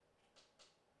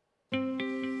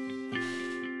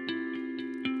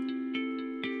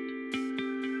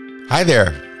Hi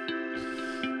there.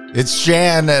 It's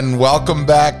Jan, and welcome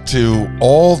back to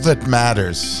All That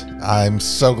Matters. I'm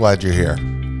so glad you're here.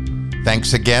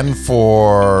 Thanks again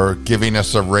for giving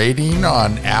us a rating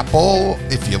on Apple,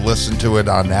 if you listen to it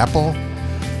on Apple,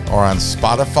 or on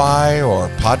Spotify or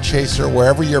Podchaser,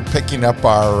 wherever you're picking up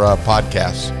our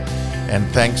podcasts. And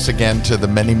thanks again to the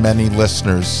many, many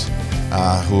listeners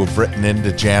who have written into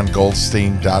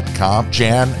jangoldstein.com,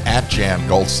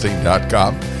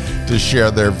 jan@jangoldstein.com, to share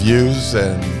their views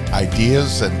and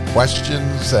ideas and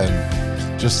questions,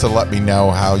 and just to let me know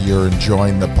how you're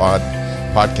enjoying the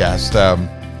podcast.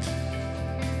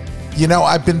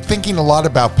 I've been thinking a lot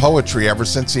about poetry ever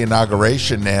since the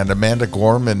inauguration, and Amanda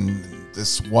Gorman,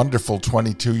 this wonderful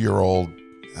 22-year-old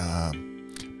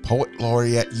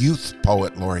youth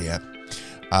poet laureate,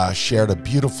 shared a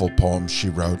beautiful poem she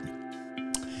wrote.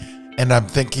 And I'm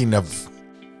thinking of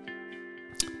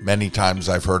many times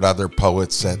I've heard other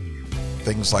poets at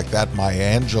things like that.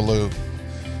 Maya Angelou,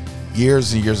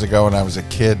 years and years ago when I was a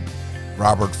kid,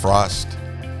 Robert Frost.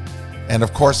 And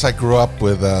of course I grew up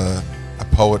with a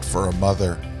poet for a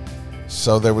mother.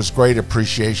 So there was great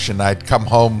appreciation. I'd come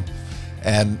home,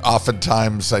 and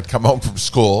oftentimes I'd come home from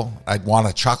school. I'd want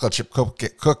a chocolate chip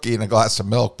cookie and a glass of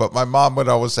milk. But my mom would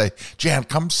always say, "Jan,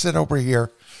 come sit over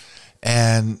here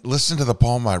and listen to the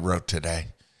poem I wrote today."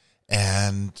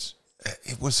 And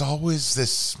it was always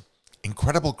this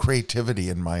incredible creativity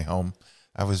in my home.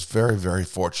 I was very, very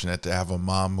fortunate to have a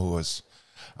mom who was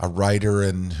a writer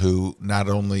and who not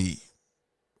only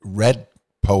read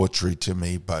poetry to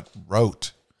me, but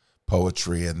wrote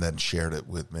poetry and then shared it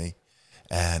with me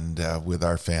and with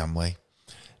our family.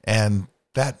 And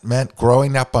that meant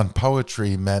growing up on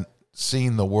poetry meant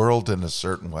seeing the world in a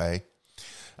certain way,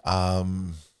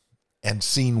 and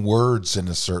seeing words in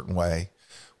a certain way,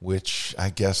 which I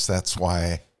guess that's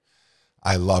why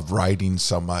I love writing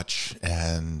so much.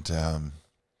 And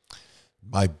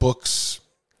my books,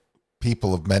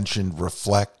 people have mentioned,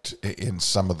 reflect in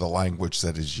some of the language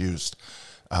that is used.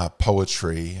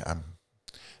 Poetry, I'm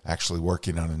actually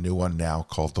working on a new one now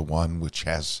called The One, which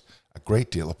has a great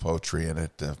deal of poetry in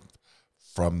it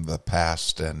from the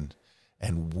past and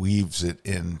weaves it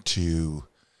into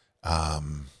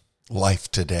life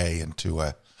today, into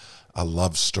a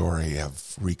love story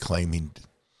of reclaiming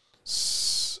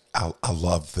a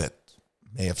love that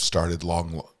may have started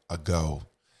long ago.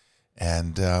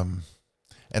 And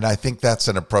I think that's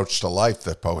an approach to life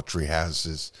that poetry has,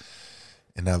 is,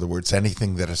 in other words,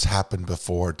 anything that has happened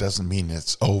before doesn't mean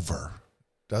it's over.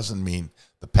 Doesn't mean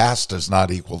the past does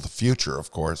not equal the future,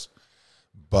 of course,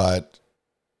 but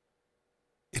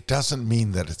it doesn't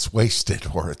mean that it's wasted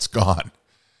or it's gone.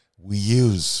 We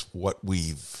use what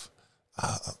we've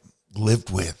lived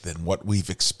with and what we've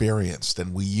experienced,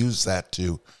 and we use that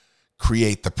to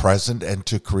create the present and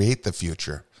to create the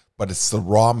future. But it's the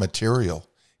raw material.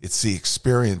 It's the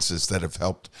experiences that have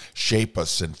helped shape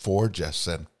us and forge us.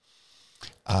 And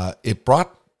it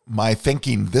brought my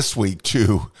thinking this week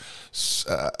to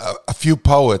a few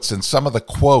poets and some of the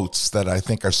quotes that I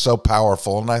think are so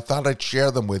powerful. And I thought I'd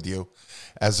share them with you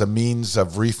as a means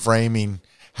of reframing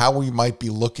how we might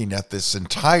be looking at this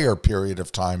entire period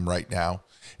of time right now,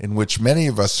 in which many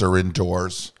of us are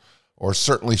indoors or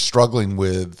certainly struggling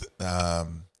with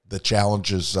the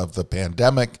challenges of the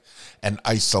pandemic and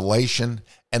isolation,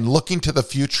 and looking to the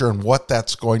future and what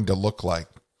that's going to look like.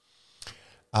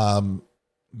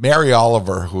 Mary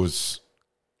Oliver, who's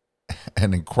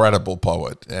an incredible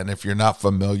poet, and if you're not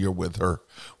familiar with her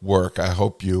work, I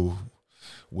hope you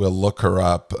will look her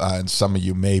up, and some of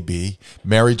you may be.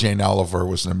 Mary Jane Oliver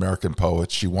was an American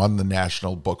poet. She won the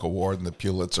National Book Award and the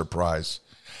Pulitzer Prize.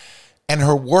 And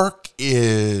her work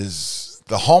is,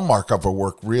 the hallmark of her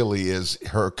work really is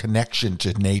her connection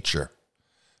to nature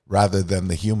rather than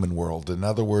the human world. In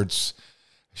other words,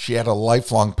 she had a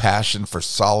lifelong passion for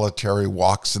solitary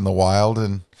walks in the wild,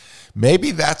 and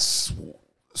maybe that's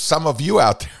some of you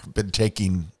out there have been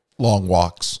taking long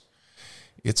walks.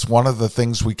 It's one of the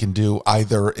things we can do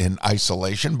either in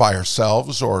isolation by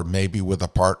ourselves or maybe with a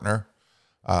partner,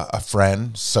 a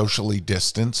friend, socially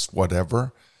distanced,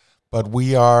 whatever. But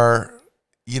we are,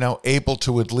 able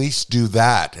to at least do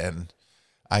that. And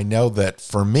I know that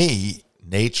for me,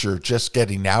 nature, just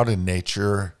getting out in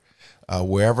nature,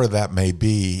 wherever that may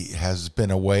be, has been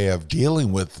a way of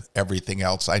dealing with everything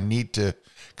else. I need to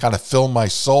kind of fill my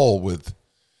soul with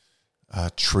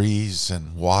trees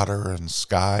and water and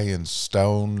sky and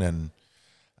stone and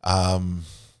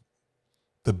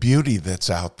the beauty that's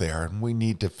out there. And we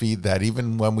need to feed that.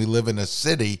 Even when we live in a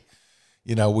city,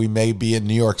 we may be in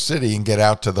New York City and get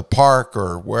out to the park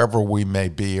or wherever we may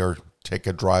be, or take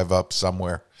a drive up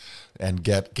somewhere and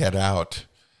get out.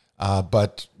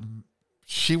 but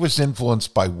she was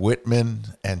influenced by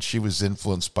Whitman and she was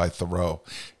influenced by Thoreau.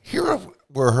 Here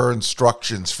were her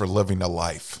instructions for living a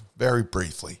life, very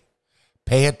briefly.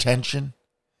 Pay attention,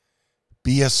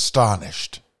 be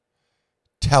astonished,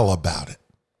 tell about it.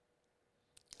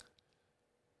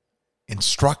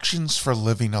 Instructions for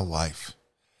living a life.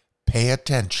 Pay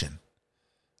attention,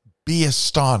 be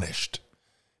astonished,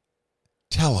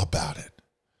 tell about it.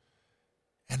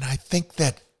 And I think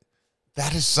that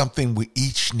is something we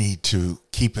each need to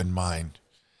keep in mind.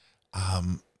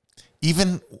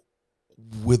 Even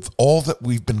with all that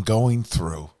we've been going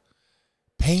through,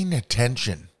 paying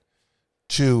attention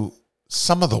to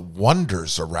some of the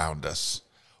wonders around us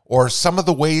or some of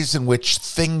the ways in which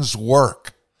things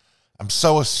work. I'm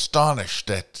so astonished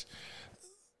at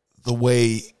the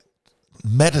way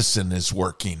medicine is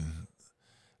working,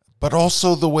 but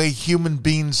also the way human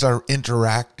beings are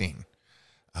interacting.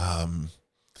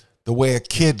 The way a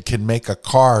kid can make a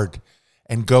card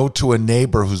and go to a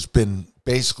neighbor who's been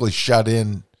basically shut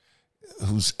in,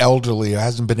 who's elderly,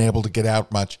 hasn't been able to get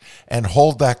out much, and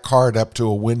hold that card up to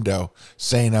a window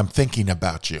saying, I'm thinking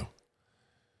about you.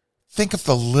 Think of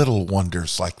the little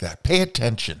wonders like that. Pay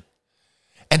attention.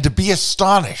 And to be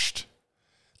astonished.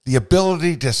 The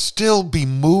ability to still be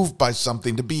moved by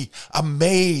something, to be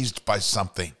amazed by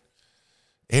something.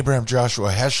 Abraham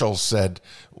Joshua Heschel said,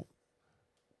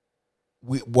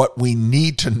 what we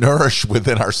need to nourish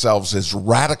within ourselves is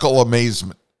radical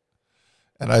amazement.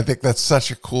 And I think that's such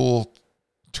a cool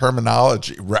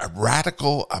terminology,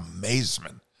 radical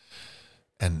amazement.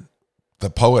 And the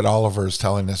poet Oliver is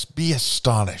telling us, be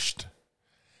astonished.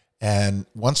 And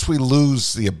once we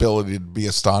lose the ability to be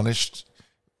astonished,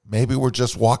 maybe we're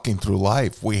just walking through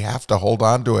life. We have to hold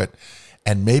on to it,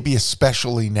 and maybe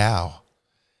especially now.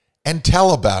 And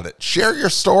tell about it. Share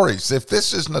your stories. If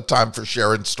this isn't a time for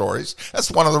sharing stories, that's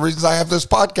one of the reasons I have this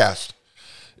podcast,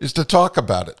 is to talk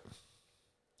about it.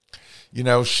 You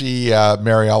know,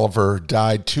 Mary Oliver,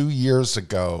 died 2 years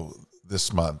ago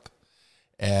this month.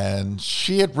 And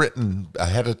she had written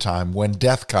ahead of time, when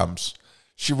death comes,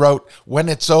 she wrote, when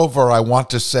it's over, I want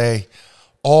to say,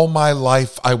 all my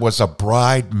life I was a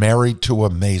bride married to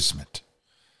amazement.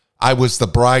 I was the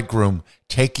bridegroom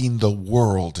taking the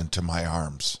world into my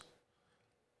arms.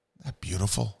 Isn't that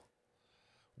beautiful?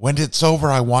 When it's over,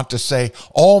 I want to say,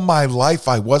 all my life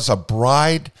I was a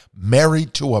bride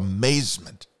married to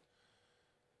amazement.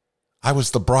 I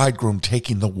was the bridegroom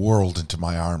taking the world into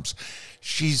my arms.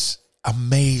 She's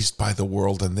amazed by the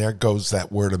world, and there goes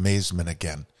that word amazement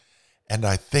again. And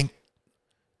I think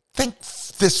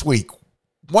this week,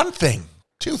 one thing,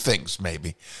 two things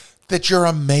maybe, that you're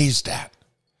amazed at.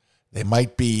 They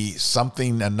might be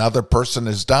something another person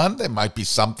has done. They might be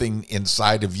something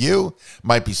inside of you. It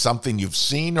might be something you've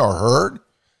seen or heard.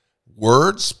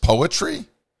 Words, poetry,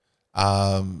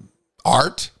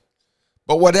 art.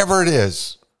 But whatever it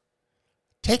is,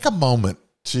 take a moment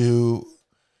to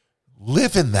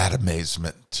live in that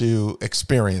amazement, to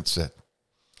experience it.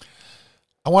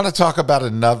 I want to talk about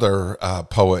another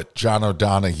poet, John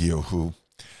O'Donohue, who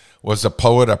was a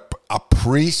poet, a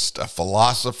priest, a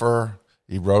philosopher.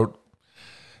 He wrote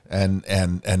and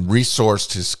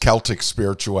resourced his Celtic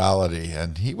spirituality.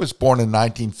 And he was born in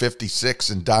 1956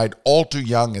 and died all too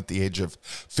young at the age of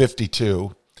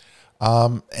 52.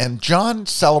 And John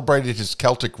celebrated his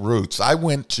Celtic roots. I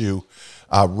went to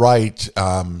write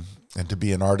and to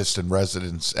be an artist in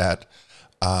residence at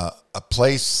a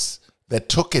place that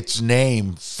took its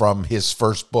name from his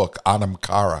first book, Anam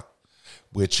Cara,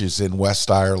 which is in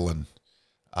West Ireland.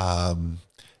 And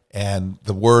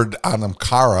the word Anam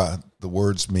Cara, the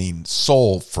words mean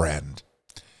soul friend.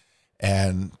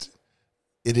 And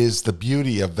it is the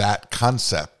beauty of that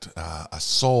concept, a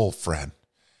soul friend.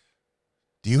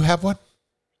 Do you have one?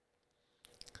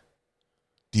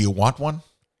 Do you want one?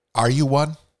 Are you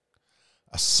one?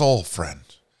 A soul friend.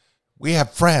 We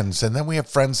have friends, and then we have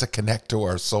friends that connect to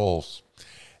our souls.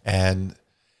 And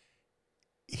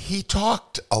he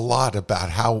talked a lot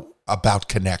about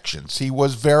connections. He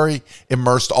was very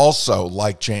immersed also,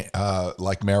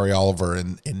 like Mary Oliver,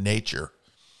 in nature.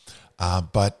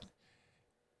 But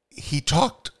he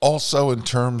talked also in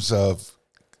terms of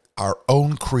our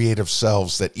own creative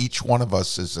selves, that each one of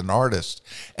us is an artist.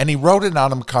 And he wrote in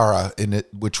Anam Cara,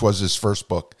 which was his first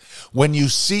book, when you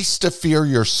cease to fear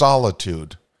your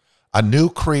solitude, a new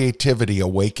creativity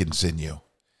awakens in you.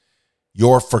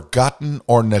 Your forgotten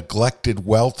or neglected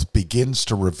wealth begins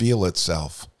to reveal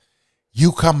itself.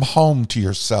 You come home to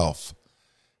yourself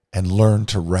and learn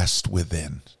to rest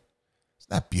within. Isn't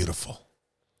that beautiful?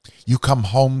 You come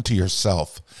home to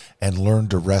yourself and learn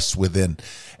to rest within.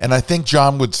 And I think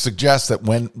John would suggest that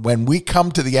when we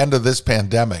come to the end of this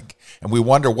pandemic and we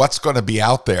wonder what's going to be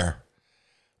out there,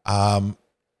 that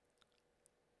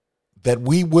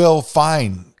we will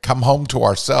come home to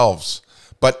ourselves,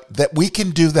 but that we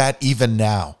can do that even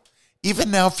now.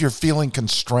 Even now, if you're feeling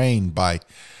constrained by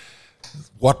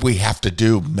what we have to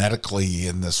do medically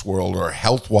in this world or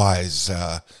health-wise,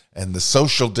 and the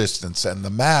social distance and the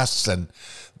masks and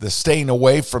the staying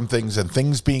away from things and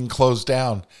things being closed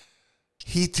down,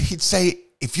 he'd say,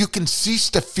 if you can cease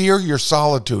to fear your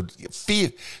solitude,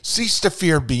 cease to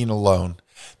fear being alone,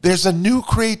 there's a new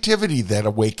creativity that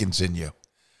awakens in you.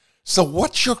 So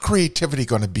what's your creativity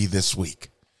going to be this week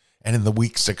and in the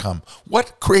weeks to come?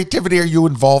 What creativity are you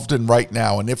involved in right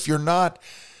now? And if you're not,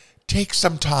 take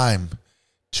some time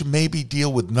to maybe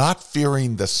deal with not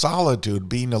fearing the solitude,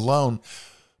 being alone,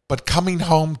 but coming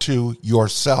home to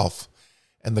yourself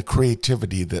and the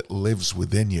creativity that lives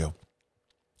within you.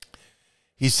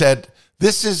 He said,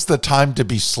 this is the time to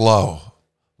be slow.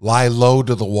 Lie low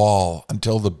to the wall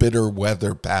until the bitter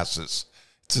weather passes.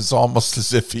 It's almost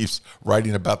as if he's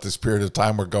writing about this period of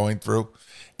time we're going through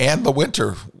and the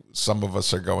winter some of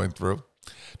us are going through.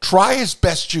 Try as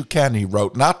best you can, he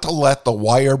wrote, not to let the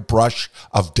wire brush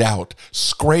of doubt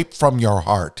scrape from your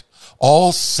heart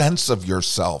all sense of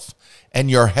yourself and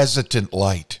your hesitant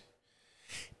light.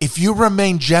 If you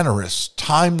remain generous,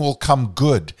 time will come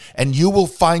good, and you will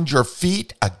find your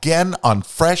feet again on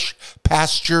fresh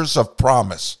pastures of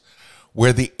promise,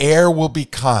 where the air will be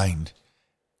kind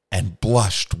and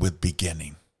blushed with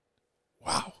beginning.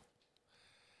 Wow.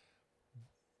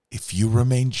 If you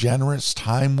remain generous,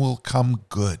 time will come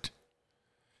good.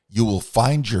 You will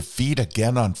find your feet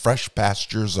again on fresh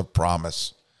pastures of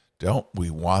promise. Don't we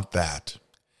want that?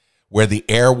 Where the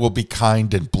air will be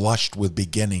kind and blushed with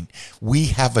beginning. We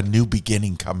have a new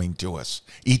beginning coming to us,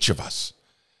 each of us.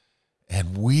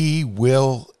 And we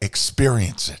will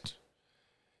experience it.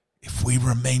 If we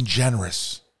remain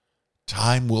generous,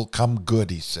 time will come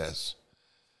good, he says.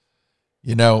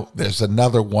 You know, there's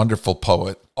another wonderful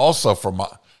poet, also from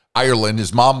Ireland.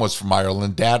 His mom was from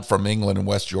Ireland, dad from England and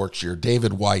West Yorkshire,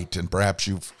 David Whyte, and perhaps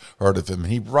you've heard of him.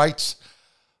 He writes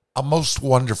a most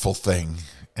wonderful thing,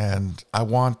 and I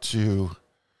want to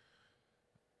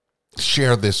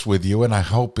share this with you, and I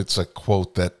hope it's a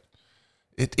quote that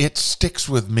it sticks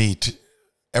with me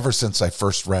ever since I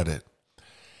first read it.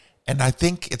 And I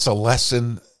think it's a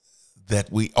lesson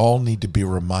that we all need to be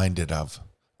reminded of,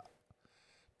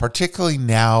 particularly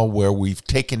now where we've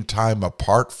taken time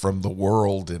apart from the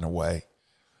world in a way.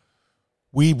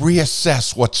 We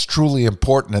reassess what's truly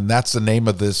important, and that's the name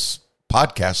of this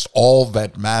podcast, All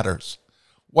That Matters.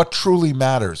 What truly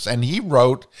matters. And he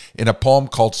wrote in a poem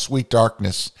called Sweet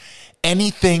Darkness,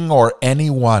 anything or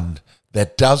anyone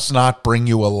that does not bring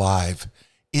you alive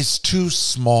is too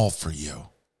small for you.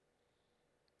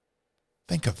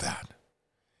 Think of that.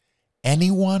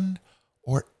 Anyone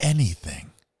or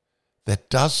anything that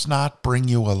does not bring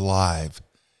you alive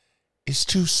is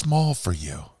too small for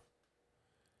you.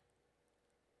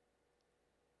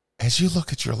 As you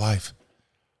look at your life,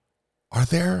 are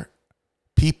there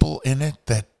people in it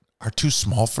that are too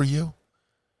small for you?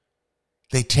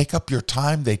 They take up your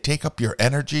time, they take up your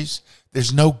energies.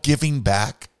 There's no giving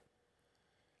back.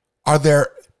 Are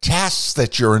there tasks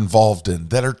that you're involved in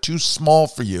that are too small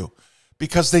for you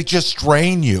because they just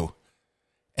drain you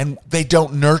and they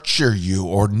don't nurture you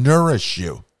or nourish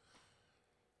you?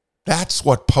 That's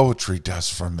what poetry does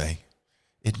for me.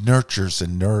 It nurtures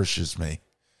and nourishes me.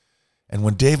 And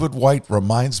when David Whyte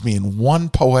reminds me in one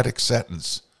poetic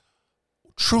sentence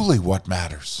truly what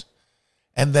matters,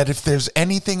 and that if there's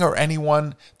anything or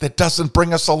anyone that doesn't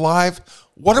bring us alive,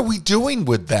 what are we doing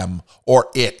with them or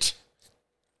it?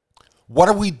 What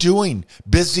are we doing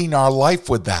busying our life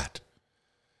with that?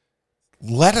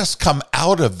 Let us come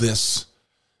out of this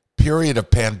period of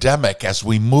pandemic as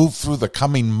we move through the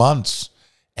coming months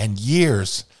and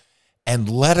years, and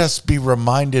let us be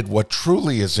reminded what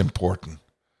truly is important,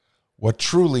 what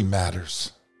truly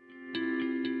matters.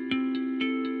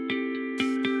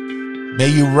 May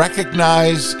you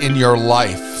recognize in your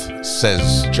life,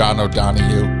 says John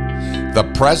O'Donohue, the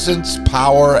presence,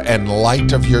 power, and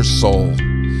light of your soul.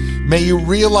 May you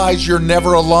realize you're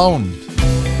never alone,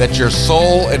 that your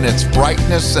soul and its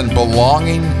brightness and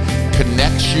belonging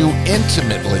connects you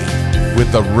intimately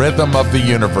with the rhythm of the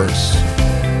universe.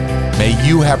 May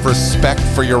you have respect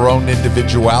for your own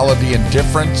individuality and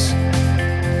difference.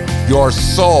 Your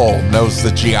soul knows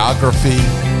the geography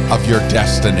of your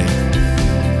destiny.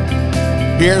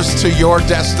 Here's to your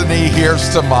destiny, here's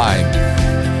to mine.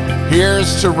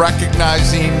 Here's to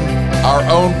recognizing our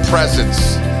own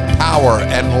presence power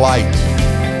and light.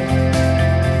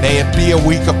 May it be a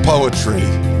week of poetry.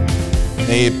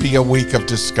 May it be a week of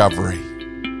discovery.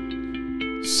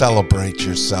 Celebrate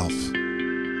yourself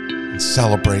and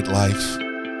celebrate life.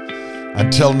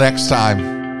 Until next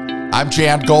time, I'm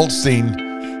Jan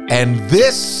Goldstein, and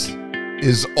this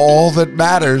is All That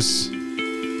Matters.